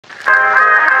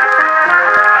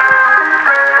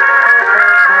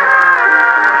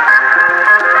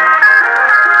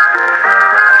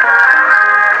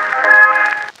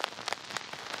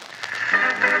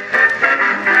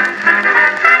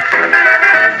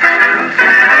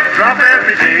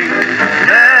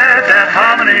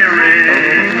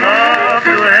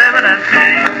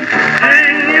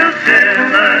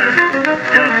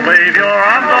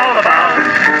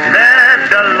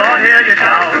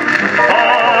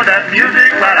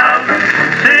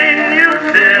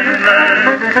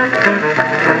Whenever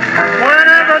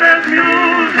there's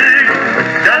music,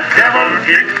 the devil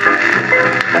kicks.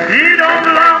 He don't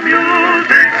allow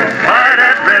music by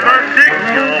that river Styx.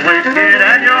 You're wicked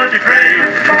and you're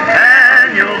depraved,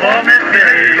 and you'll all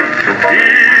misbehave.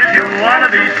 If you wanna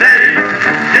be saved,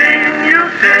 sing, you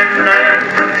sinners.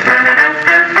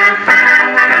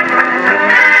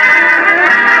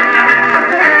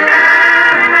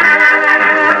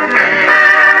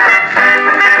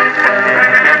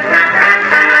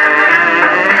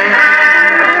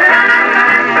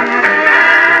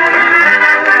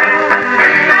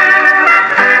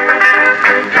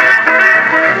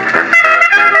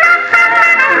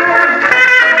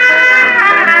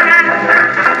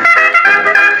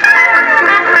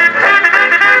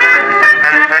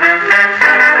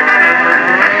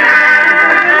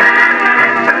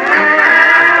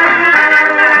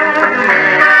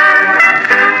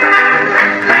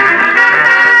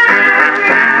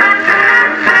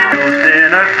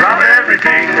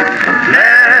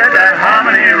 Let that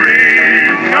harmony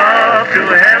ring up to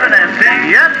heaven and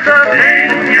sing. Yes, sir,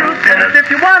 sing, you sinners.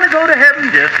 If you want to go to heaven,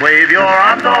 just wave your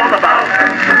arms all about.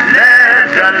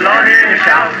 Let the Lord hear you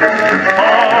shout.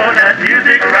 Pour that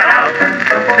music right out.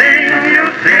 Sing, you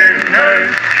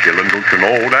sinners. Chillin', don't you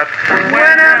know that?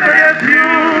 Whenever there's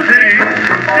music,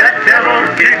 that devil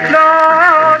kicks.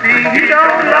 Lord, he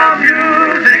don't love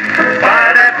music.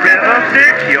 By that river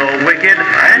Styx, you're wicked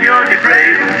and you're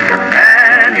depraved,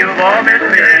 and you've all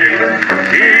misbehaved.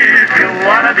 If you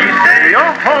wanna be saved,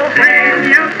 your whole thing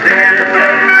you sin.